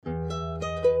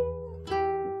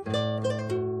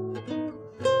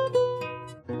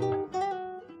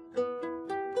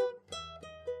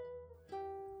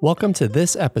Welcome to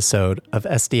this episode of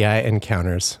SDI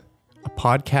Encounters, a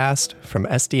podcast from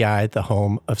SDI, the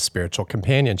home of spiritual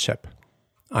companionship.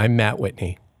 I'm Matt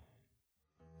Whitney.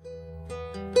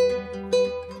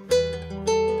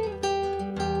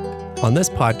 On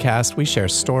this podcast, we share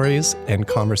stories and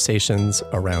conversations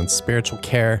around spiritual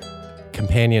care,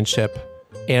 companionship,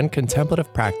 and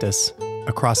contemplative practice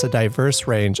across a diverse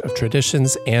range of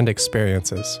traditions and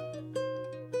experiences.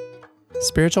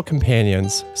 Spiritual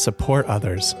companions support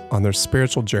others on their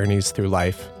spiritual journeys through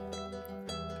life.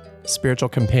 Spiritual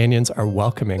companions are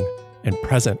welcoming and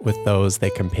present with those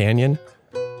they companion,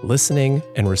 listening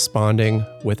and responding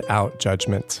without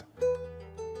judgment.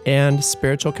 And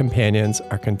spiritual companions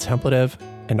are contemplative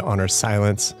and honor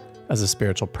silence as a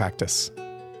spiritual practice.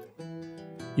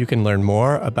 You can learn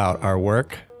more about our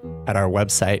work at our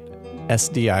website,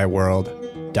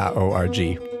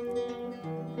 sdiworld.org.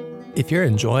 If you're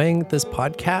enjoying this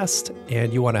podcast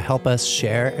and you want to help us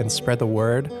share and spread the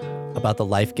word about the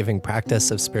life-giving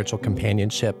practice of spiritual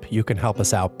companionship, you can help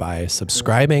us out by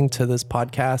subscribing to this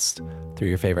podcast through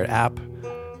your favorite app.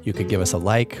 You could give us a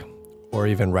like or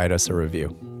even write us a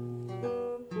review.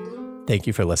 Thank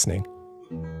you for listening.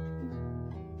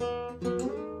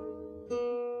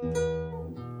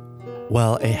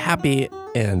 Well, a happy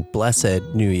and blessed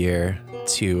new year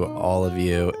to all of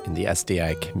you in the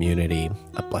SDI community.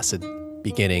 A blessed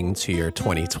beginning to your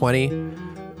 2020.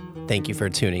 Thank you for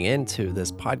tuning in to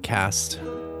this podcast.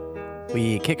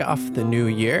 We kick off the new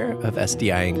year of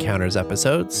SDI Encounters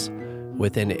episodes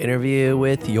with an interview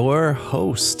with your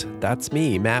host. That's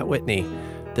me, Matt Whitney.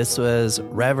 This was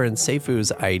Reverend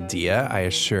Seifu's idea, I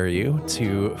assure you,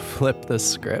 to flip the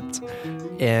script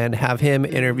and have him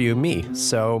interview me.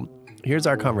 So here's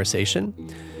our conversation,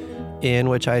 in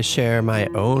which I share my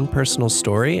own personal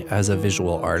story as a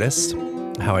visual artist,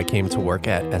 how I came to work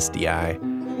at SDI,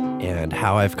 and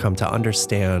how I've come to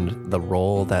understand the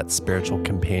role that spiritual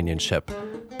companionship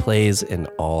plays in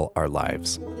all our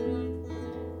lives.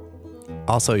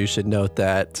 Also, you should note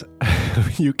that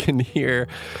you can hear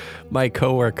my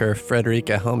coworker,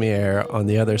 Frederica Helmier, on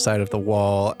the other side of the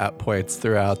wall at points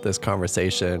throughout this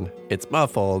conversation. It's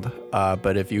muffled,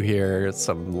 but if you hear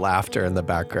some laughter in the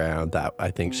background, that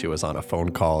I think she was on a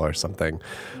phone call or something.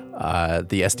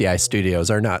 The SDI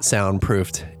studios are not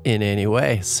soundproofed in any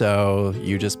way, so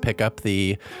you just pick up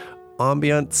the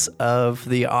ambience of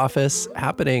the office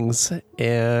happenings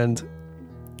and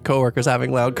coworkers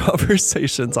having loud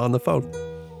conversations on the phone.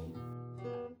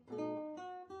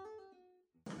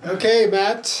 Okay,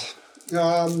 Matt,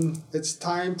 it's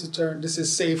time to turn. This is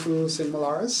Seifu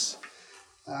Sinmalaris,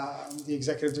 the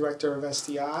executive director of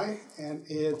SDI, and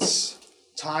it's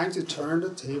time to turn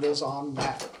the tables on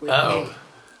Matt. Oh.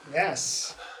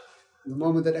 Yes. The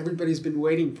moment that everybody's been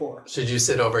waiting for. Should you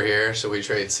sit over here? Should we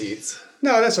trade seats?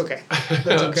 No, that's okay.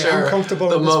 That's okay. Sure. I'm comfortable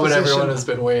the in this moment position. everyone has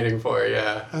been waiting for,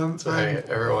 yeah. That's right.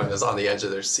 Everyone is on the edge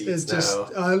of their seats it's just, now.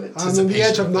 I'm on the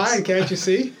edge of mine, can't you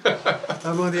see?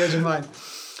 I'm on the edge of mine.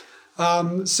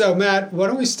 So, Matt, why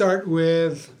don't we start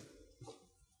with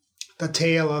the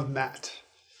tale of Matt?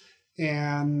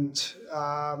 And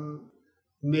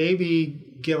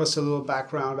maybe give us a little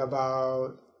background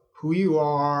about who you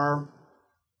are,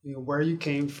 where you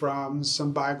came from,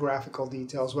 some biographical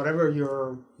details, whatever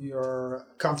you're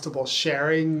comfortable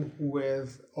sharing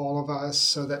with all of us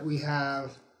so that we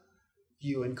have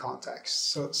you in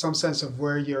context. So some sense of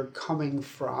where you're coming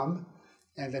from.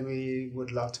 And then we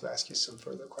would love to ask you some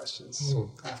further questions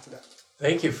after that.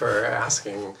 Thank you for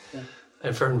asking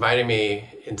and for inviting me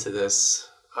into this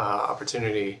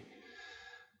opportunity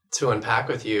to unpack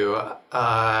with you.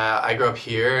 I grew up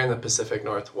here in the Pacific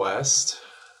Northwest.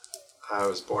 I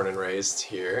was born and raised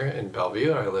here in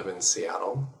Bellevue. I live in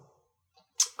Seattle.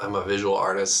 I'm a visual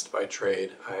artist by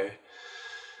trade.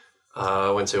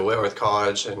 I went to Whitworth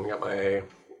College and got my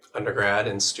undergrad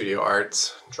in studio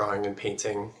art, drawing and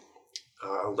painting.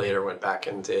 Later went back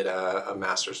and did a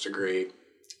master's degree,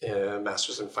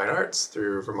 master's in fine arts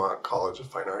through Vermont College of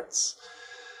Fine Arts.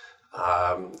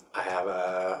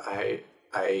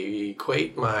 I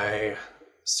equate my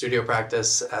studio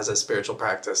practice as a spiritual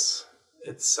practice.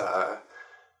 It's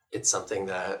something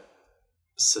that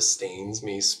sustains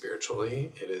me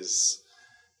spiritually.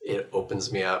 It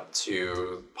opens me up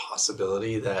to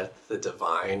possibility that the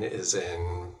divine is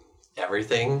in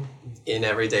everything in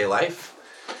everyday life.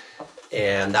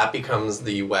 And that becomes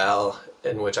the well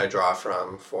in which I draw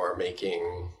from for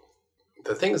making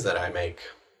the things that I make,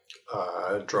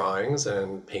 drawings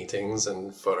and paintings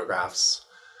and photographs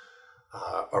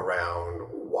around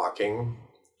walking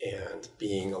and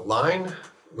being aligned,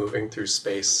 moving through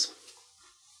space.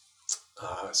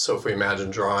 So if we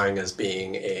imagine drawing as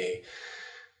being a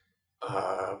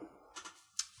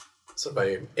sort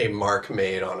of a mark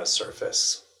made on a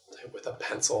surface with a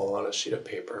pencil on a sheet of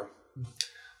paper.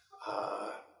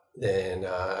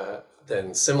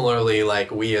 Then similarly, like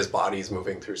we as bodies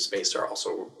moving through space are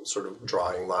also sort of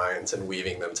drawing lines and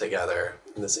weaving them together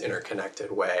in this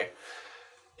interconnected way.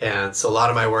 And so a lot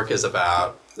of my work is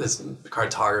about this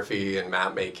cartography and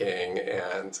map making,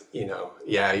 and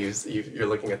you're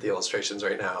looking at the illustrations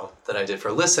right now that I did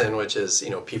for Listen, which is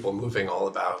people moving all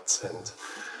about, and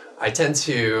I tend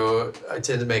to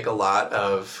make a lot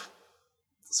of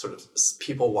sort of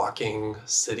people walking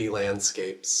city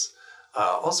landscapes,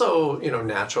 also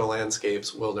natural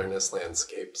landscapes, wilderness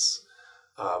landscapes,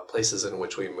 places in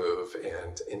which we move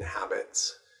and inhabit,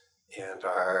 and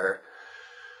are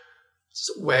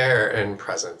aware and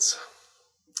present.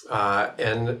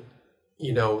 And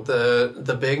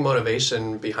the big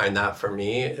motivation behind that for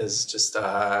me is just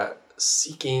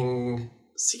seeking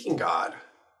God.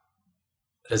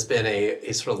 It has been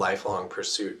a sort of lifelong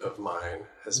pursuit of mine,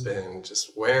 has been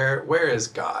just where is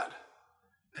God?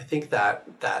 I think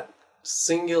that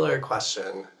singular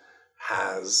question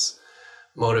has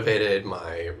motivated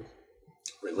my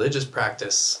religious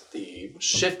practice, the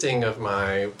shifting of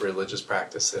my religious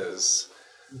practices.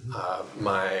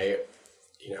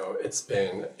 It's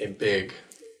been a big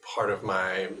part of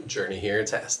my journey here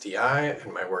to SDI,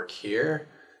 and my work here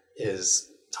is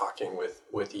talking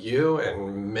with you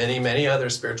and many, many other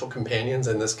spiritual companions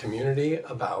in this community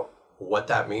about what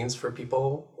that means for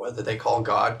people, whether they call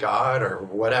God or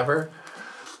whatever.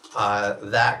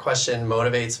 That question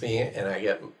motivates me, and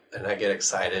I get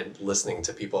excited listening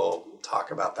to people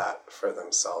talk about that for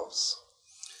themselves.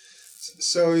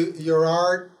 So your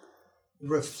art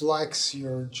reflects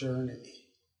your journey,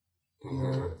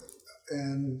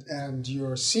 and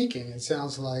you're seeking. It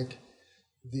sounds like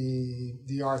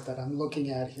the art that I'm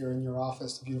looking at here in your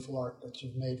office, the beautiful art that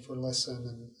you've made for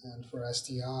Listen and for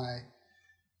SDI,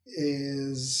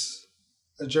 is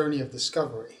a journey of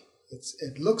discovery.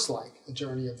 It looks like a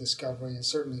journey of discovery, and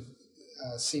certainly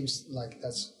seems like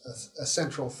that's a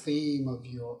central theme of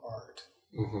your art.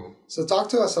 Mm-hmm. So talk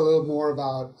to us a little more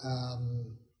about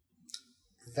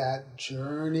that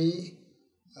journey,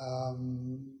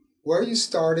 where you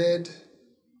started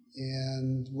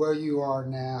and where you are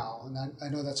now. And I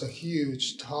know that's a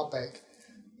huge topic,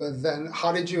 but then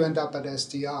how did you end up at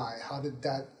SDI? How did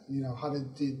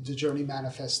the journey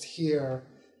manifest here,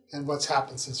 and what's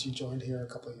happened since you joined here a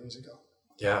couple of years ago?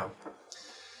 Yeah.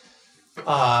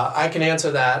 I can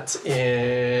answer that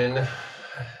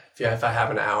if I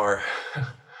have an hour.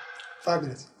 5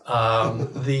 minutes.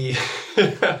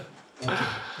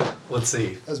 Let's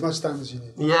see. As much time as you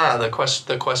need. Yeah, the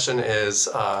question is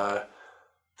that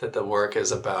the work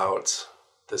is about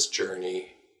this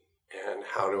journey, and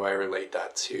how do I relate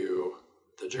that to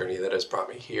the journey that has brought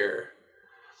me here?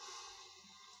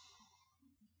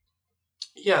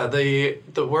 Yeah, the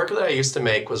work that I used to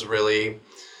make was really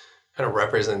kind of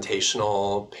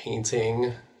representational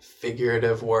painting,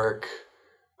 figurative work.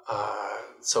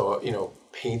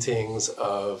 Paintings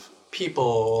of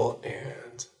people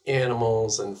and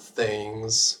animals and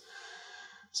things,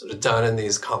 sort of done in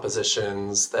these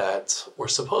compositions that were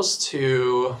supposed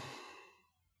to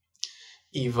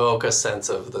evoke a sense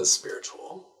of the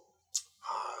spiritual.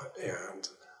 And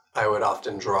I would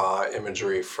often draw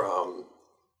imagery from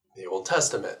the Old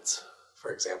Testament,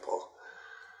 for example,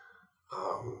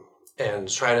 and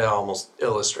try to almost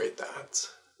illustrate that.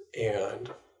 And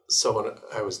so when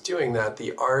I was doing that,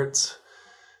 the art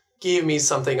gave me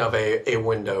something of a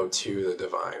window to the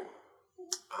divine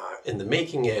in the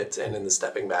making it, and in the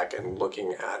stepping back and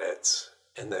looking at it,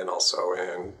 and then also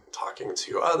in talking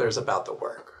to others about the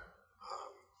work.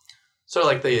 Sort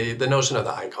of like the notion of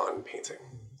the icon painting,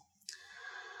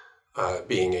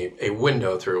 being a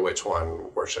window through which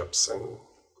one worships and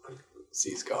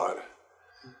sees God.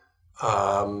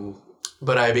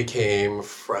 But I became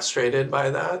frustrated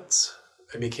by that.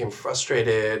 I became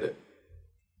frustrated,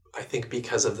 I think,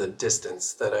 because of the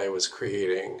distance that I was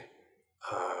creating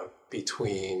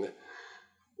between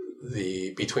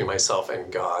myself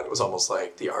and God. It was almost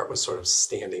like the art was sort of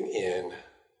standing in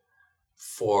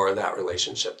for that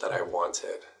relationship that I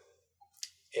wanted.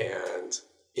 And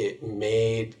it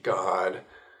made God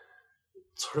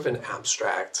sort of an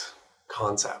abstract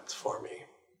concept for me.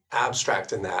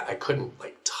 Abstract in that I couldn't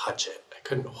touch it. I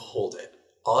couldn't hold it.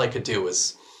 All I could do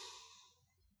was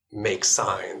make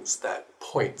signs that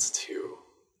points to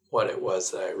what it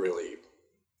was that I really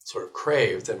sort of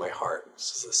craved in my heart.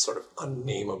 It's this sort of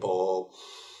unnameable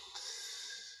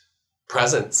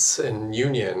presence and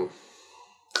union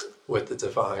with the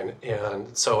divine.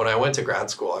 And so when I went to grad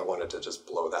school, I wanted to just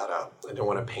blow that up. I didn't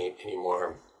want to paint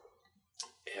anymore.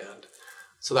 And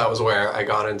so that was where I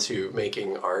got into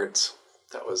making art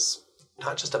that was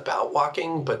not just about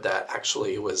walking, but that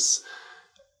actually was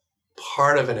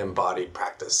part of an embodied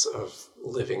practice of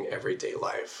living everyday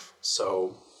life.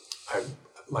 So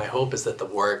my hope is that the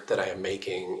work that I am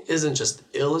making isn't just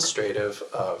illustrative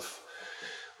of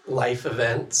life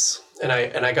events. And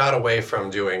I got away from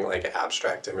doing like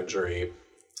abstract imagery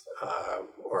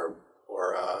or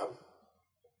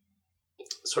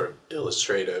sort of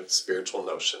illustrative spiritual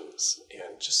notions,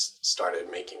 and just started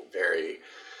making very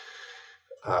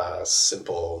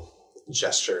simple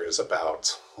gestures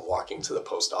about walking to the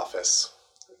post office,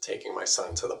 taking my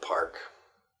son to the park,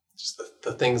 just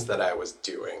the things that I was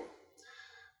doing,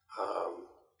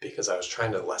 because I was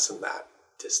trying to lessen that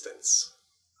distance.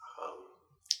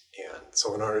 And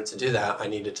so in order to do that, I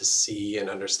needed to see and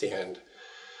understand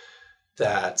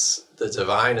that the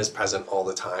divine is present all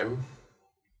the time.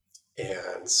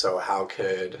 And so how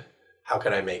could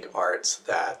I make art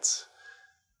that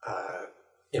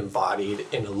embodied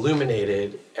and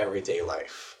illuminated everyday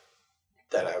life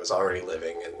that I was already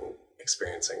living and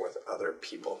experiencing with other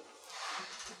people?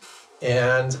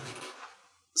 And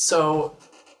so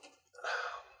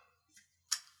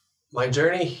my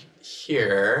journey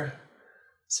here,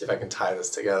 see if I can tie this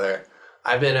together.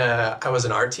 I was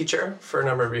an art teacher for a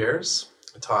number of years.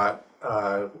 I taught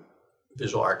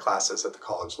visual art classes at the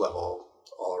college level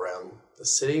all around the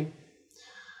city.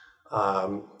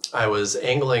 I was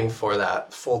angling for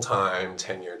that full-time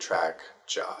tenure track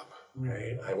job,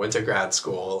 right? I went to grad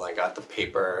school, I got the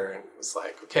paper, and was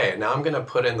like, okay, now I'm going to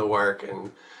put in the work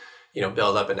and,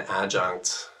 build up an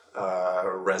adjunct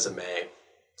resume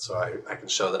so I can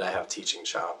show that I have teaching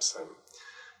chops. And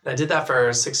I did that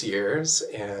for 6 years,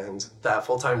 and that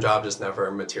full-time job just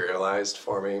never materialized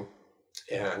for me.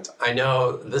 And I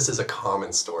know this is a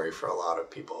common story for a lot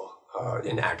of people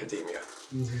in academia,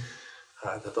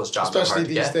 that those jobs are hard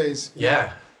to get. Especially these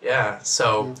days. Yeah.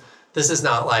 So this is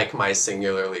not like my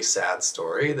singularly sad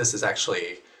story. This is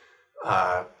actually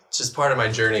just part of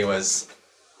my journey. Was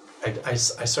I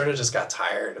sort of just got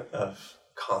tired of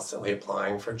constantly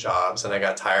applying for jobs, and I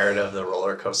got tired of the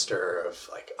roller coaster of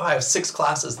like, I have 6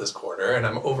 classes this quarter and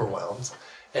I'm overwhelmed.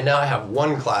 And now I have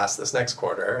 1 class this next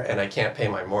quarter and I can't pay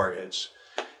my mortgage.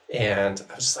 And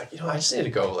I was just like, I just need to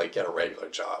go like get a regular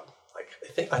job.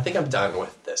 Like, I think I'm done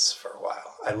with this for a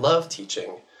while. I love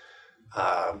teaching,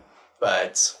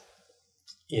 but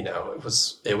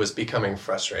it was becoming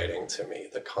frustrating to me,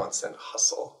 the constant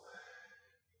hustle.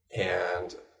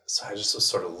 And so I just was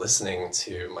sort of listening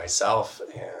to myself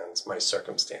and my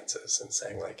circumstances and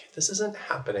saying like, this isn't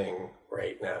happening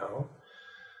right now,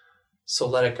 so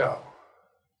let it go.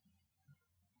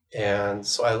 And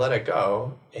so I let it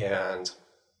go and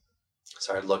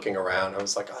started looking around. I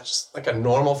was like, just like a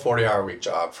normal 40-hour-a-week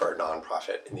job for a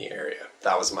nonprofit in the area.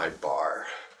 That was my bar.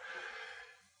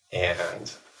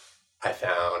 And I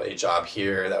found a job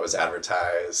here that was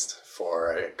advertised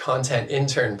for a content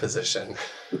intern position.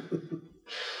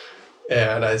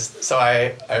 And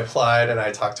I applied, and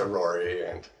I talked to Rory,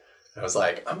 and I was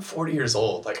like, I'm 40 years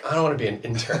old. Like, I don't want to be an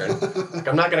intern. Like,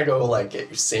 I'm not going to go like get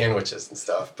you sandwiches and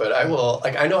stuff, but I will,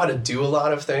 like, I know how to do a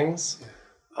lot of things.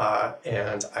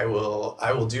 And I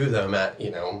will do them at,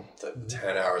 the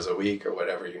 10 hours a week or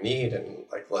whatever you need. And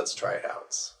like, let's try it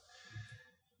out.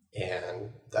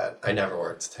 And that I never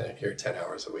worked 10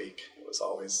 hours a week. It was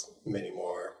always many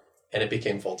more, and it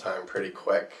became full-time pretty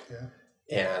quick. Yeah.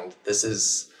 And this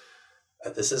is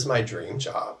my dream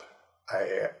job.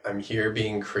 I'm here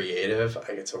being creative.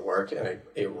 I get to work in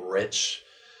a rich,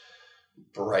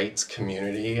 bright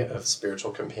community of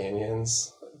spiritual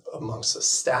companions amongst the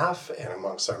staff and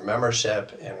amongst our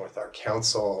membership and with our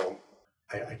council.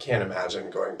 I can't imagine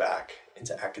going back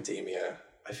into academia.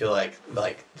 I feel like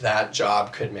that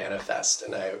job could manifest,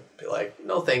 and I would be like,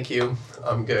 no, thank you.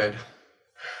 I'm good.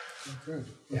 Good.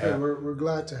 Okay, yeah. We're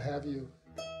glad to have you.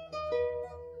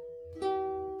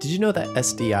 Did you know that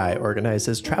SDI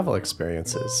organizes travel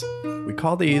experiences? We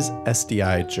call these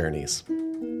SDI journeys.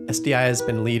 SDI has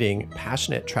been leading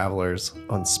passionate travelers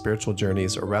on spiritual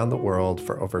journeys around the world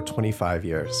for over 25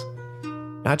 years.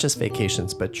 Not just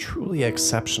vacations, but truly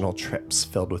exceptional trips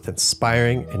filled with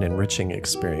inspiring and enriching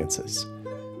experiences.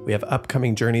 We have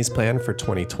upcoming journeys planned for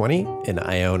 2020 in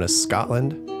Iona,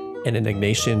 Scotland, and an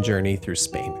Ignatian journey through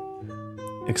Spain.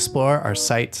 Explore our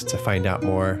site to find out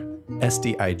more,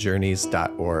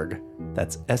 sdijourneys.org.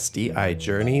 That's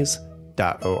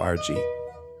sdijourneys.org.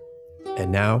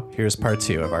 And now, here's part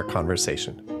 2 of our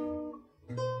conversation.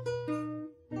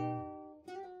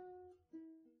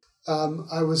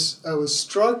 I was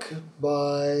struck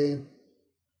by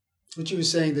what you were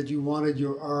saying, that you wanted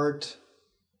your art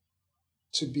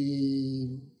to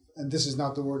be, and this is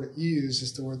not the word that you use,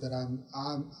 it's the word that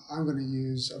I'm going to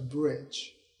use, a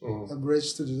bridge. A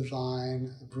bridge to the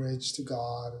divine, a bridge to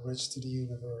God, a bridge to the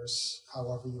universe,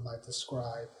 however you might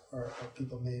describe, or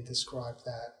people may describe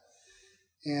that.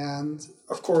 And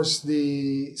of course,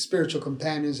 the spiritual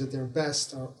companions at their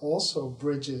best are also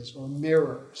bridges or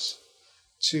mirrors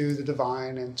to the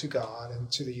divine and to God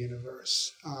and to the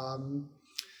universe.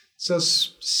 So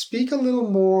speak a little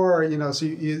more, so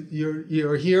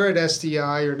you're here at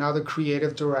SDI, you're now the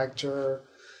creative director,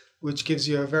 which gives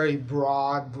you a very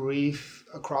broad brief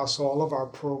across all of our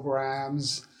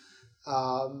programs,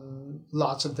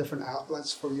 lots of different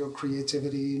outlets for your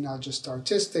creativity, not just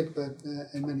artistic, but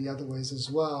in many other ways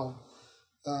as well.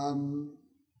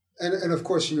 And of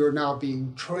course, you're now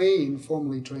being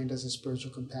formally trained as a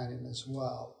spiritual companion as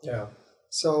well. Yeah.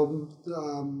 So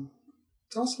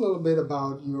tell us a little bit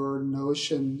about your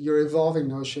evolving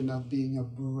notion of being a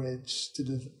bridge to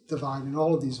the divine in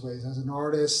all of these ways, as an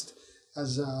artist,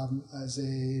 as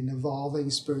an evolving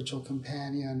spiritual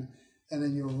companion, and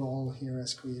then your role here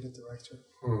as creative director.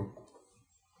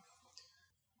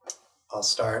 I'll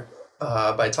start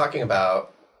by talking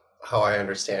about how I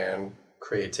understand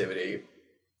creativity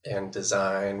and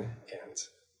design, and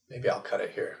maybe I'll cut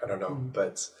it here. I don't know,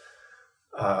 but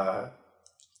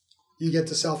you get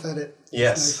to self-edit.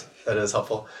 Yes, that is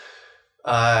helpful.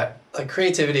 Like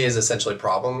creativity is essentially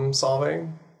problem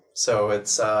solving. So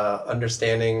it's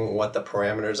understanding what the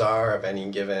parameters are of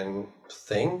any given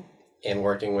thing and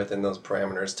working within those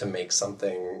parameters to make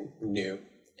something new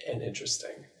and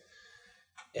interesting.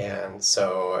 And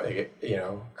so,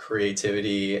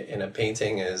 creativity in a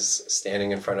painting is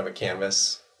standing in front of a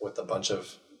canvas with a bunch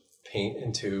of paint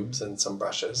and tubes and some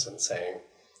brushes and saying,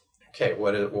 okay,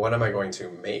 what am I going to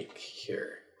make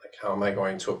here? Like, how am I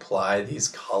going to apply these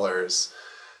colors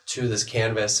to this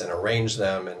canvas and arrange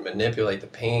them and manipulate the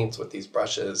paint with these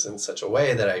brushes in such a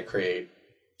way that I create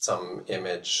some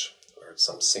image or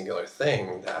some singular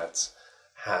thing that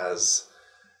has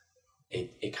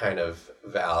a kind of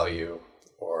value,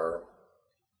 or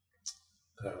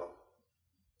I don't know,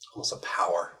 almost a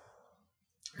power,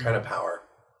 kind of power.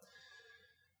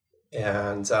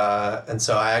 And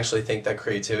so I actually think that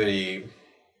creativity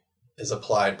is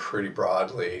applied pretty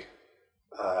broadly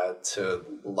to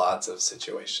lots of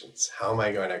situations. How am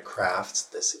I going to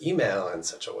craft this email in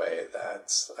such a way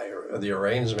that the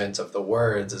arrangement of the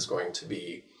words is going to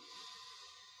be,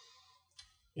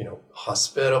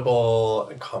 hospitable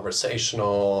and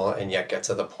conversational, and yet get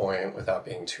to the point without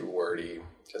being too wordy,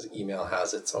 because email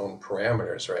has its own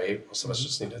parameters, right? Most of us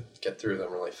just need to get through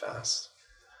them really fast.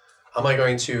 How am I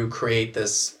going to create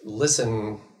this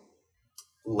listen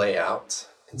layout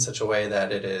in such a way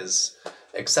that it is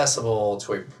accessible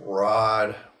to a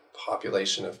broad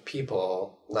population of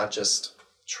people, not just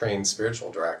trained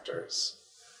spiritual directors,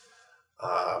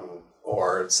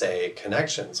 or say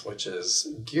Connections, which is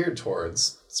geared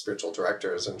towards spiritual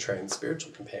directors and trained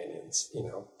spiritual companions.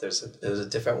 There's a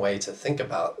different way to think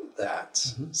about that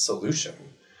solution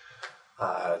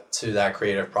to that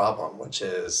creative problem, which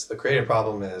is the creative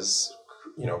problem is,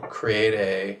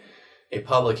 create a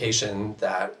publication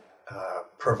that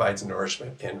provides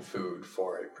nourishment and food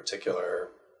for a particular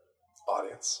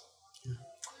audience.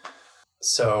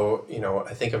 So,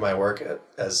 I think of my work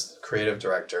as creative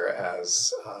director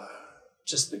as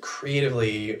just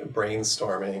creatively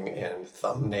brainstorming and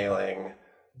thumbnailing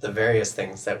the various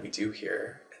things that we do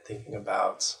here, and thinking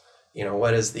about,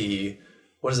 what is the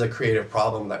creative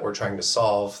problem that we're trying to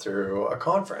solve through a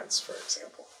conference, for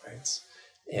example, right?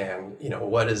 And,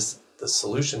 what does the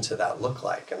solution to that look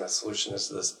like? And the solution is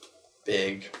this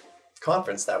big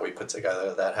conference that we put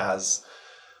together that has,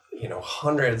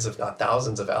 hundreds, if not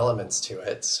thousands of elements to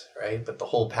it, right? But the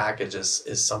whole package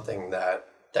is something that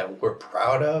we're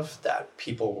proud of, that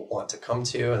people want to come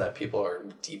to, and that people are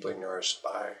deeply nourished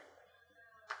by.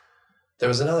 There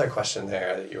was another question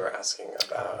there that you were asking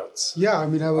about. Yeah, I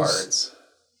was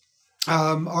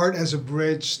art as a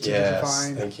bridge to the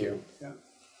divine. Thank you. Yeah.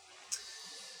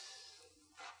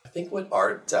 I think what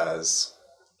art does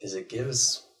is it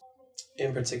gives,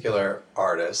 in particular,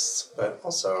 artists, but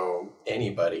also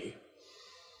anybody,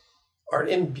 art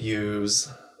imbues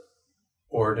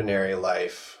ordinary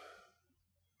life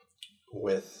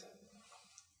with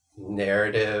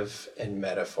narrative and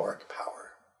metaphoric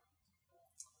power.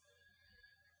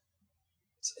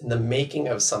 It's in the making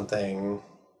of something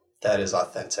that is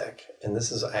authentic. And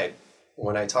this is,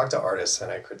 when I talk to artists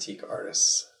and I critique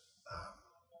artists,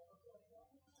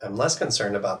 I'm less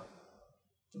concerned about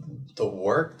the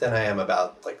work than I am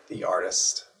about the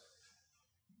artist.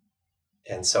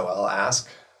 And so I'll ask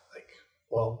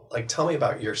tell me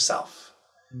about yourself.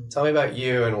 Tell me about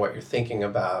you and what you're thinking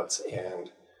about,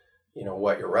 and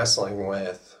what you're wrestling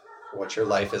with, what your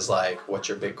life is like, what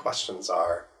your big questions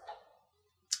are.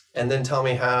 And then tell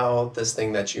me how this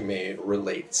thing that you made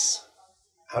relates.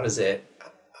 How does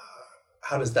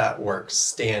that work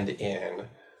stand in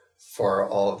for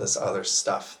all of this other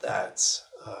stuff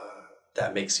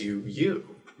that makes you,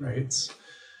 right?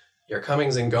 Your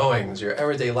comings and goings, your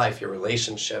everyday life, your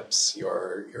relationships,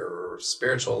 your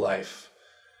spiritual life,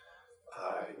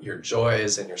 your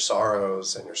joys and your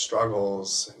sorrows and your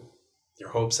struggles and your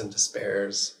hopes and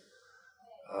despairs.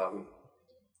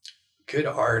 Good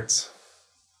art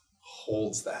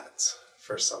holds that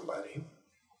for somebody.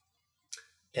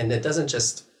 And it doesn't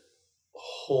just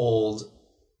hold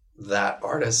that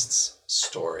artist's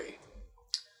story,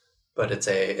 but it's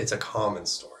a common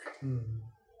story.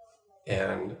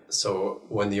 And so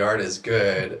when the art is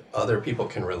good, other people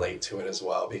can relate to it as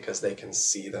well because they can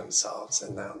see themselves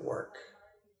in that work.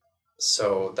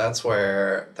 So that's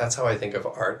how I think of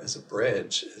art as a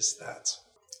bridge, is that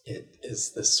it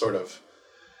is this sort of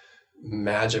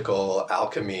magical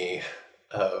alchemy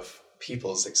of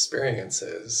people's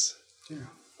experiences.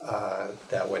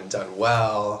 That when done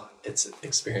well, it's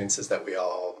experiences that we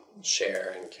all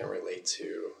share and can relate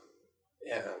to,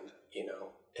 and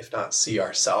if not see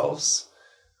ourselves,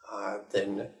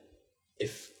 then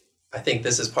I think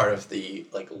this is part of the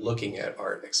looking at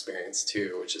art experience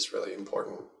too, which is really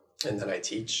important, and that I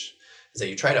teach, is that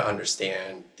you try to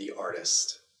understand the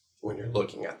artist when you're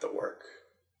looking at the work.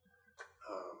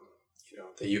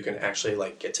 That you can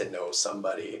actually get to know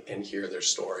somebody and hear their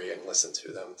story and listen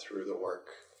to them through the work,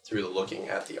 through the looking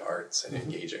at the arts and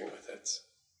engaging with it.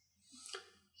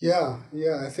 Yeah.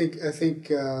 I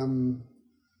think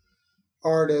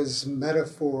art as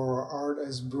metaphor, art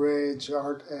as bridge,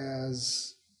 art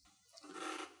as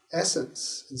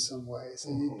essence in some ways.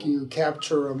 You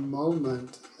capture a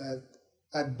moment that,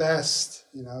 at best,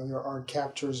 your art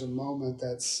captures a moment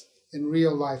that's in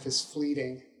real life is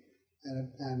fleeting.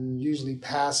 And usually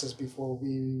passes before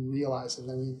we realize it. And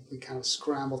then we kind of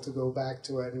scramble to go back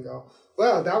to it and go,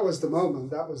 well, that was the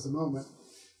moment.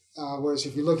 Whereas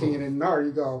if you're looking at it in art,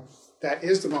 you go, that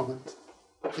is the moment.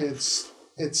 It's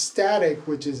static,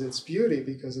 which is its beauty,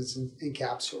 because it's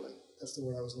encapsulated. That's the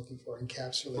word I was looking for,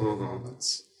 encapsulated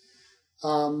moments.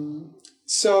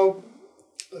 So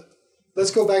let's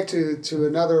go back to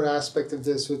another aspect of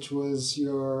this, which was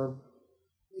your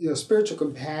spiritual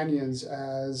companions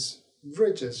as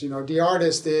bridges. The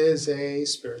artist is a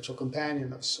spiritual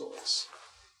companion of sorts.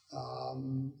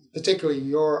 Particularly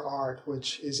your art,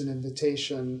 which is an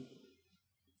invitation,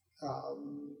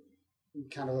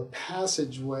 kind of a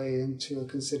passageway into a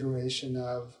consideration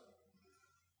of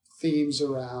themes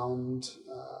around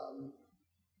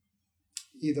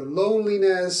either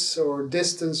loneliness or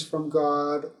distance from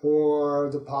God, or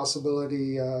the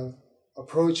possibility of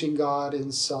approaching God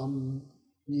in some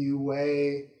new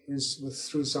way,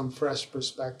 through some fresh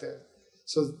perspective.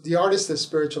 So the artist is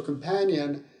spiritual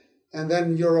companion, and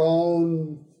then your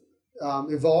own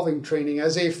evolving training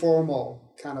as a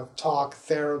formal kind of talk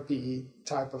therapy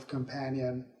type of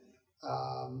companion,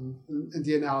 and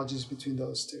the analogies between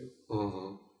those two.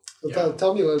 So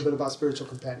tell me a little bit about spiritual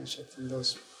companionship from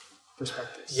those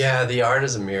perspectives. Yeah, the art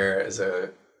as a mirror is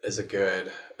a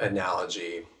good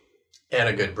analogy and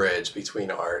a good bridge between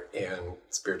art and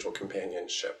spiritual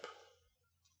companionship.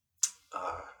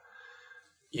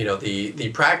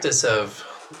 The practice of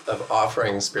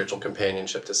offering spiritual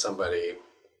companionship to somebody,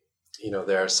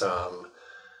 there are some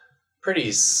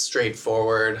pretty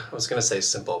straightforward, I was going to say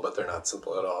simple, but they're not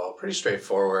simple at all, pretty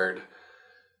straightforward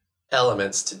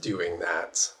elements to doing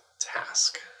that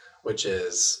task, which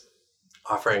is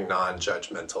offering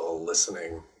non-judgmental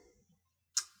listening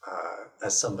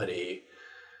as somebody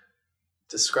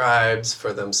describes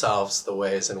for themselves the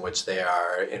ways in which they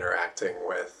are interacting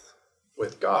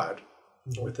with God,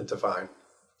 with the divine.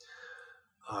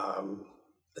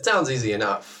 It sounds easy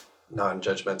enough,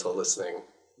 non-judgmental listening,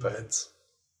 but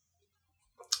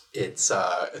it's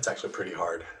actually pretty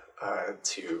hard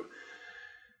to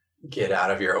get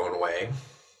out of your own way.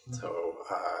 So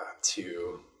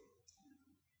to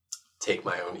take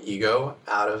my own ego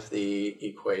out of the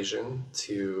equation,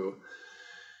 to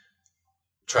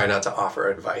try not to offer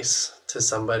advice to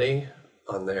somebody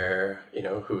on their,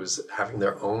 who's having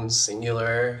their own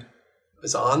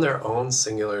is on their own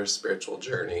singular spiritual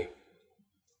journey,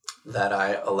 that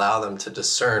I allow them to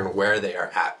discern where they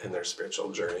are at in their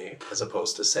spiritual journey, as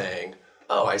opposed to saying,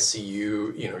 oh, I see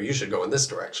you, you should go in this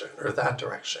direction or that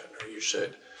direction, or you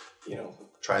should,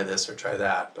 try this or try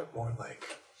that, but more like,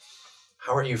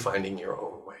 how are you finding your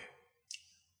own way?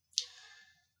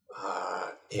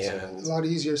 And a lot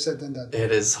easier said than done.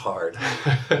 it is hard.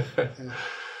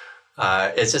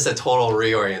 It's just a total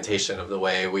reorientation of the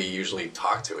way we usually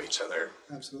talk to each other.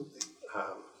 Absolutely.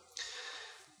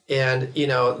 And, you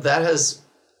know, that has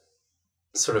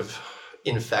sort of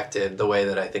infected the way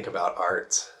that I think about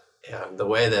art and the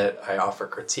way that I offer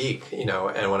critique, you know.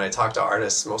 And when I talk to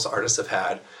artists, most artists have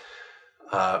had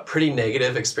pretty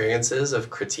negative experiences of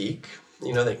critique.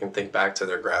 You know, they can think back to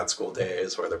their grad school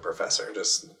days where their professor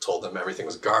just told them everything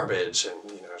was garbage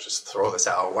and, you know, just throw this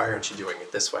out. Why aren't you doing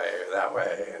it this way or that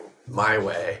way and my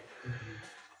way?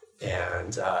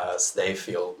 And so they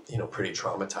feel, you know, pretty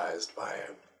traumatized by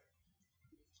it.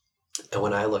 And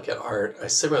when I look at art, I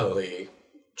similarly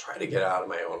try to get out of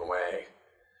my own way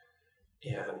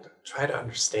and try to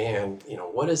understand, you know,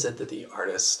 what is it that the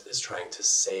artist is trying to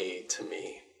say to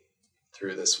me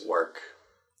through this work?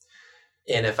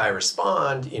 And if I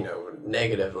respond, you know,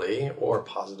 negatively or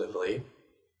positively,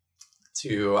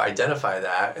 to identify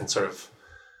that and sort of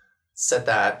set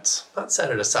that, not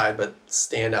set it aside, but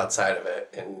stand outside of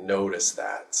it and notice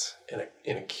that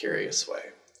in a curious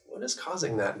way. What is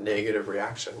causing that negative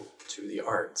reaction to the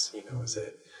art? You know, is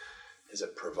it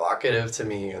provocative to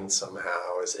me and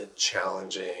somehow? Is it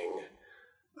challenging?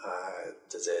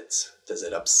 Does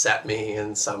it upset me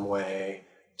in some way?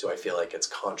 Do I feel like it's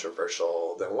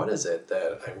controversial? Then what is it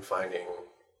that I'm finding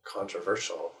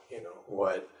controversial? You know,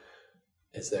 what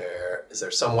is there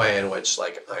some way in which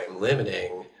like I'm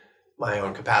limiting my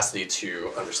own capacity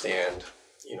to understand,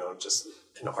 you know, just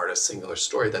an artist's singular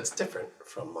story that's different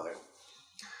from mine?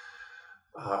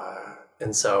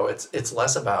 And so it's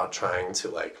less about trying to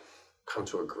like come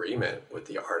to agreement with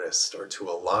the artist or to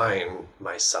align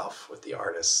myself with the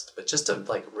artist, but just to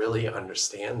like really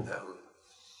understand them.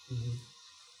 Mm-hmm.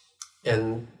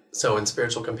 And so in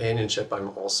spiritual companionship, I'm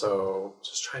also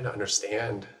just trying to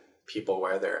understand people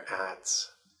where they're at.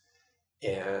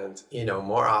 And, you know,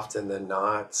 more often than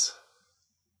not,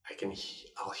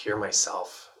 I'll hear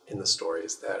myself in the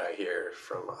stories that I hear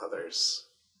from others.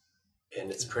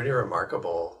 And it's pretty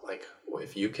remarkable. Like,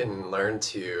 if you can learn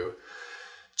to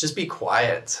just be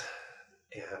quiet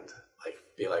and like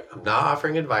be like, I'm not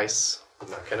offering advice. I'm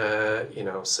not gonna, you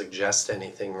know, suggest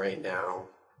anything right now.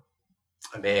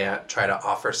 I may try to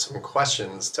offer some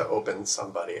questions to open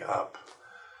somebody up.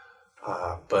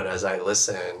 But as I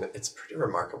listen, it's pretty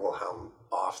remarkable how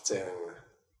often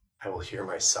I will hear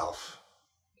myself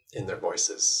in their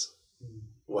voices,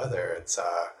 whether it's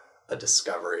a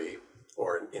discovery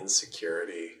or an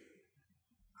insecurity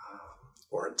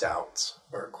or a doubt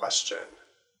or a question.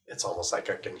 It's almost like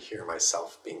I can hear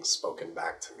myself being spoken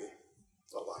back to me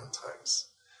a lot of times.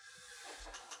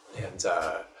 And,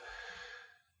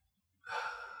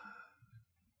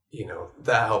 you know,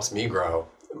 that helps me grow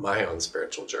my own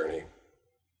spiritual journey.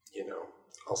 You know,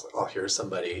 I'll hear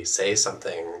somebody say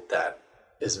something that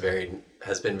has been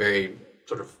very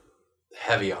sort of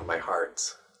heavy on my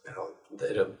heart. You know,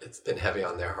 it's been heavy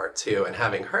on their heart too. And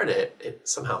having heard it, it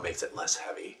somehow makes it less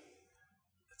heavy.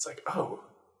 It's like, oh,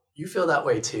 you feel that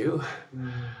way too?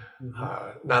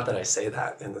 Mm-hmm. Not that I say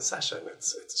that in the session.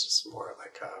 It's just more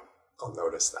like I'll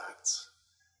notice that.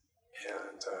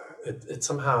 And it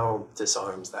somehow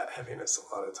disarms that heaviness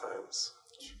a lot of times.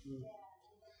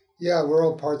 Yeah, we're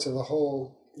all parts of a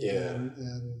whole. Yeah.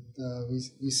 And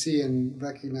we see and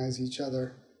recognize each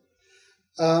other.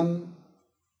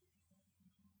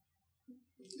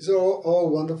 So all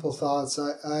wonderful thoughts.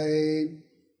 I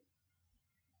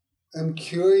am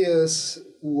curious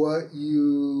what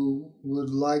you would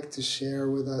like to share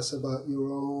with us about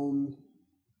your own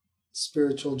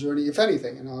spiritual journey, if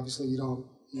anything. And obviously you're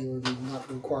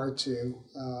not required to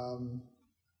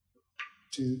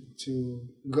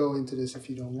go into this if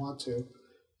you don't want to.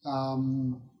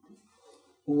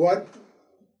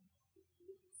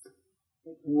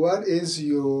 What is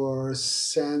your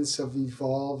sense of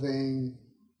evolving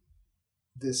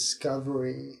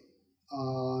discovery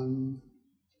on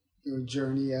your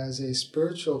journey as a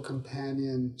spiritual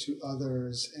companion to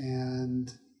others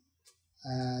and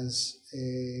as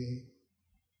a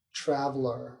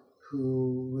traveler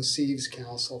who receives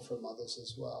counsel from others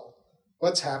as well?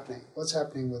 What's happening? What's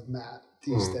happening with Matt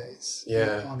these days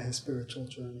on his spiritual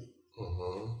journey?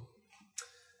 Mm-hmm.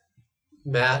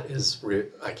 Matt is...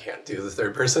 I can't do the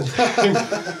third person thing.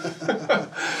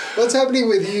 What's happening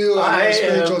with you on your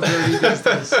spiritual journey these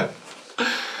days?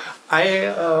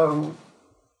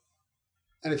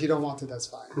 And if you don't want to, that's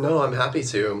fine. No, I'm happy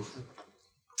to.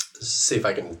 See if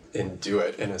I can do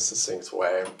it in a succinct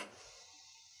way.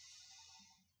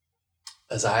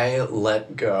 As I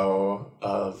let go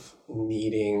of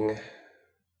needing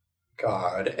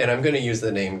God, and I'm going to use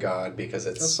the name God because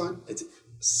it's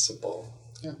simple.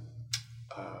 Yeah.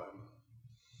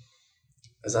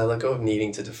 As I let go of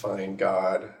needing to define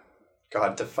God,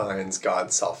 God defines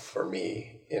God's self for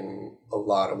me in a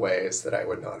lot of ways that I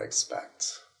would not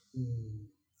expect.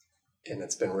 And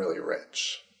it's been really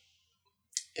rich.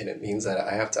 And it means that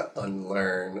I have to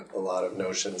unlearn a lot of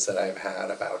notions that I've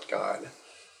had about God,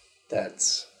 that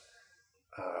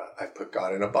I've put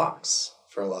God in a box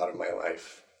for a lot of my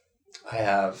life. I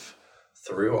have,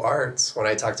 through art, when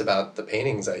I talked about the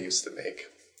paintings I used to make,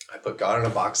 I put God in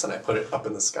a box and I put it up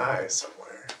in the sky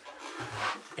somewhere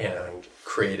and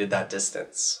created that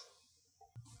distance.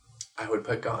 I would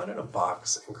put God in a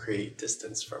box and create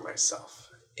distance for myself.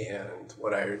 And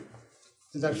what I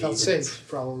that felt safe,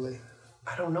 probably.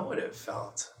 I don't know what it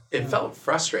felt. It felt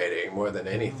frustrating more than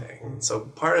anything. So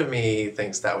part of me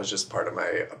thinks that was just part of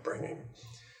my upbringing.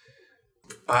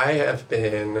 I have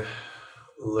been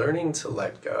learning to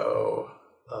let go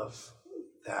of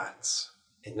that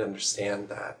and understand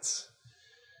that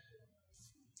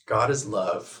God is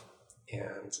love,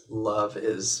 and love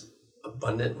is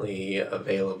abundantly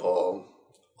available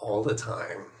all the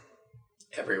time,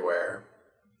 everywhere,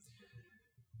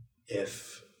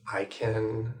 if I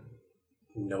can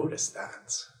notice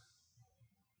that.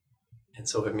 And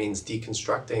so it means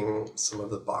deconstructing some of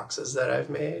the boxes that I've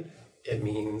made. It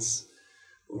means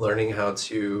learning how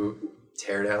to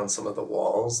tear down some of the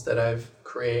walls that I've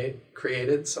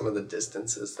created, some of the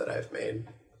distances that I've made.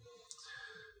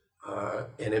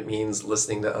 And it means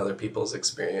listening to other people's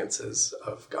experiences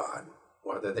of God,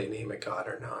 whether they name it God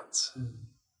or not.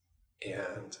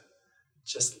 And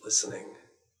just listening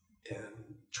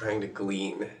and trying to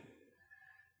glean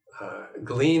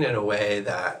in a way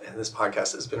that, and this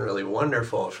podcast has been really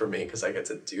wonderful for me because I get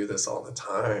to do this all the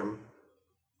time,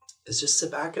 is just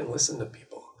sit back and listen to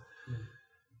people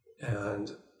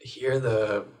and hear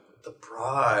the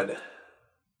broad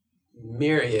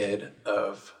myriad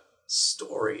of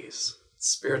stories,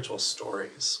 spiritual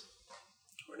stories,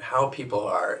 and how people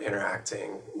are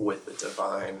interacting with the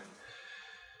divine,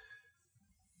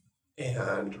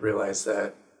 and realize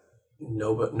that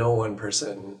no one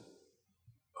person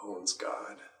owns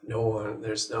God.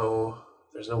 There's no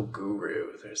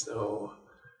guru. There's no,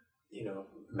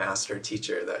 master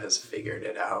teacher that has figured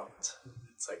it out.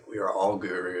 It's like we are all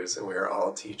gurus and we are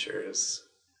all teachers.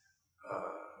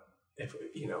 If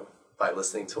by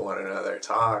listening to one another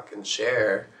talk and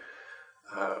share,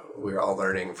 we're all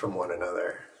learning from one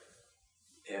another.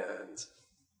 And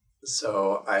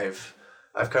so I've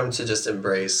come to just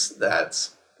embrace that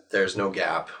there's no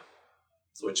gap,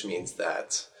 which means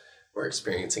that we're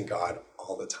experiencing God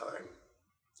all the time,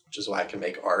 which is why I can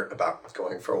make art about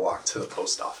going for a walk to the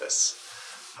post office,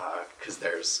 because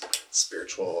there's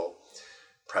spiritual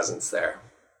presence there.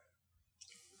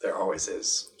 There always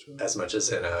is, as much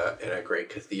as in a great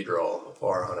cathedral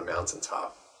or on a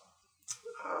mountaintop.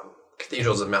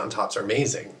 Cathedrals and mountaintops are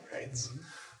amazing, right?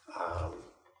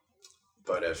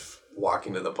 But if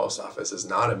walking to the post office is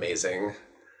not amazing,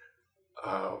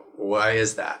 why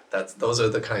is that? Those are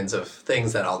the kinds of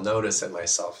things that I'll notice in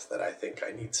myself that I think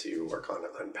I need to work on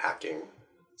unpacking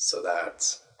so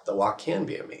that the walk can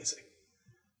be amazing.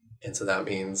 And so that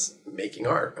means making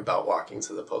art about walking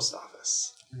to the post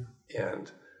office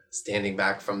and standing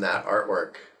back from that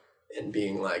artwork and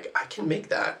being like, I can make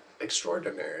that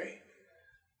extraordinary.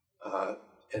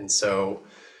 And so,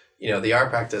 the art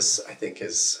practice, I think,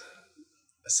 gives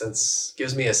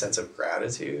me a sense of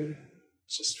gratitude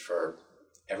just for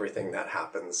everything that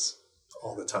happens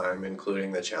all the time,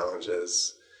 including the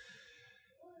challenges,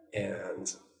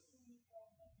 and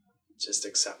just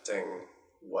accepting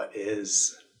what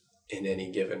is in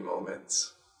any given moment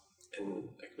and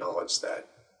acknowledge that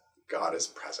God is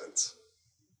present.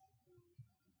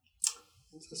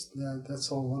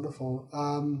 That's all wonderful.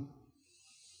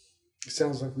 It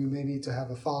sounds like we may need to have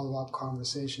a follow-up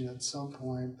conversation at some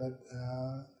point, but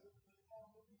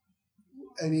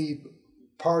any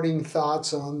parting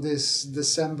thoughts on this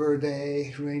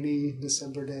rainy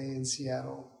December day in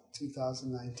Seattle,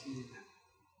 2019?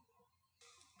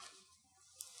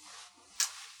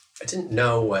 I didn't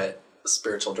know what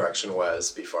spiritual direction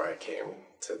was before I came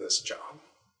to this job.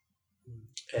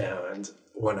 And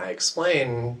when I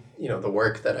explain, the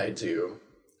work that I do,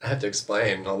 I have to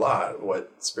explain a lot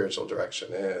what spiritual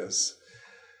direction is.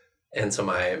 And so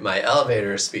my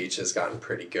elevator speech has gotten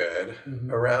pretty good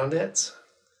around it.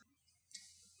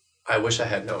 I wish I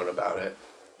had known about it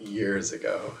years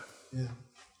ago. Yeah.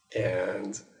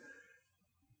 And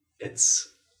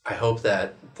I hope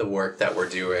that the work that we're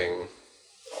doing,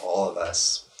 all of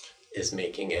us, is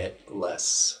making it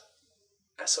less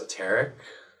esoteric,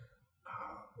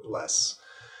 less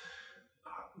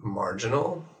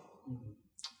marginal,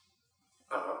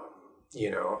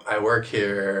 I work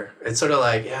here. It's sort of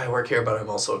like, I work here, but I'm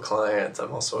also a client.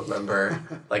 I'm also a member,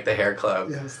 like the hair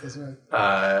club. Yes, that's right.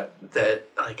 That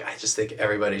like, I just think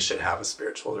everybody should have a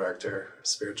spiritual director, a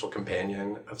spiritual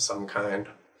companion of some kind.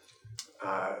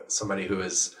 Somebody who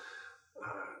is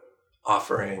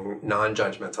offering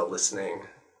non-judgmental listening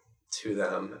to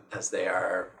them as they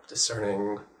are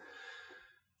discerning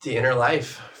the inner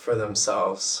life for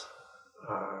themselves.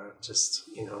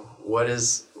 What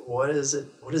does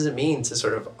it mean to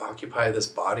sort of occupy this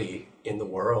body in the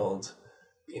world,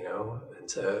 and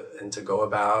to go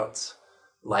about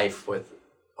life with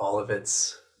all of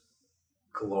its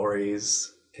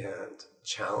glories and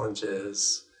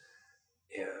challenges.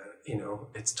 And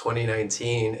it's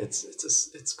 2019.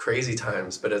 It's crazy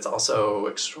times, but it's also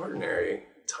extraordinary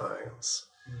times.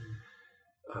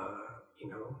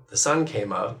 The sun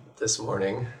came up this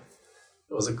morning.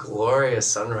 It was a glorious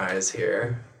sunrise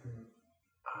here.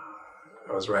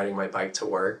 I was riding my bike to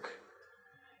work.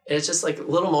 And it's just like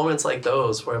little moments like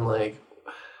those where I'm like,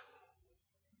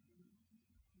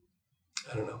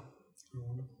 I don't know.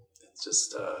 It's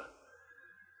just,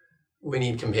 we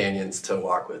need companions to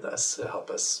walk with us, to help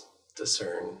us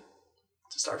discern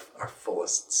just our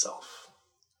fullest self.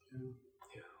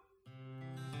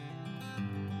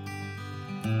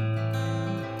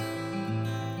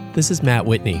 This is Matt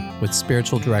Whitney with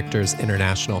Spiritual Directors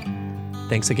International.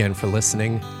 Thanks again for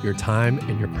listening. Your time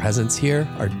and your presence here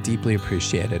are deeply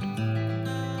appreciated.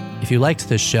 If you liked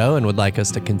this show and would like us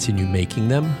to continue making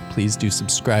them, please do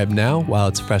subscribe now while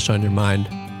it's fresh on your mind.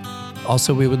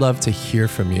 Also, we would love to hear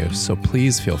from you, so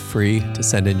please feel free to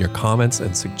send in your comments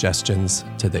and suggestions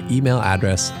to the email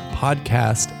address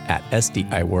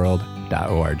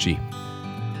podcast@sdiworld.org.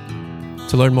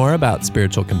 To learn more about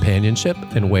spiritual companionship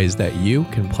and ways that you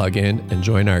can plug in and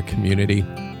join our community,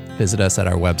 visit us at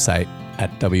our website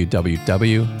at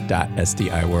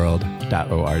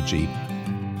www.sdiworld.org.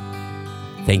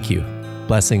 Thank you.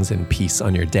 Blessings and peace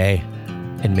on your day,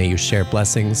 and may you share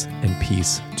blessings and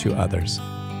peace to others.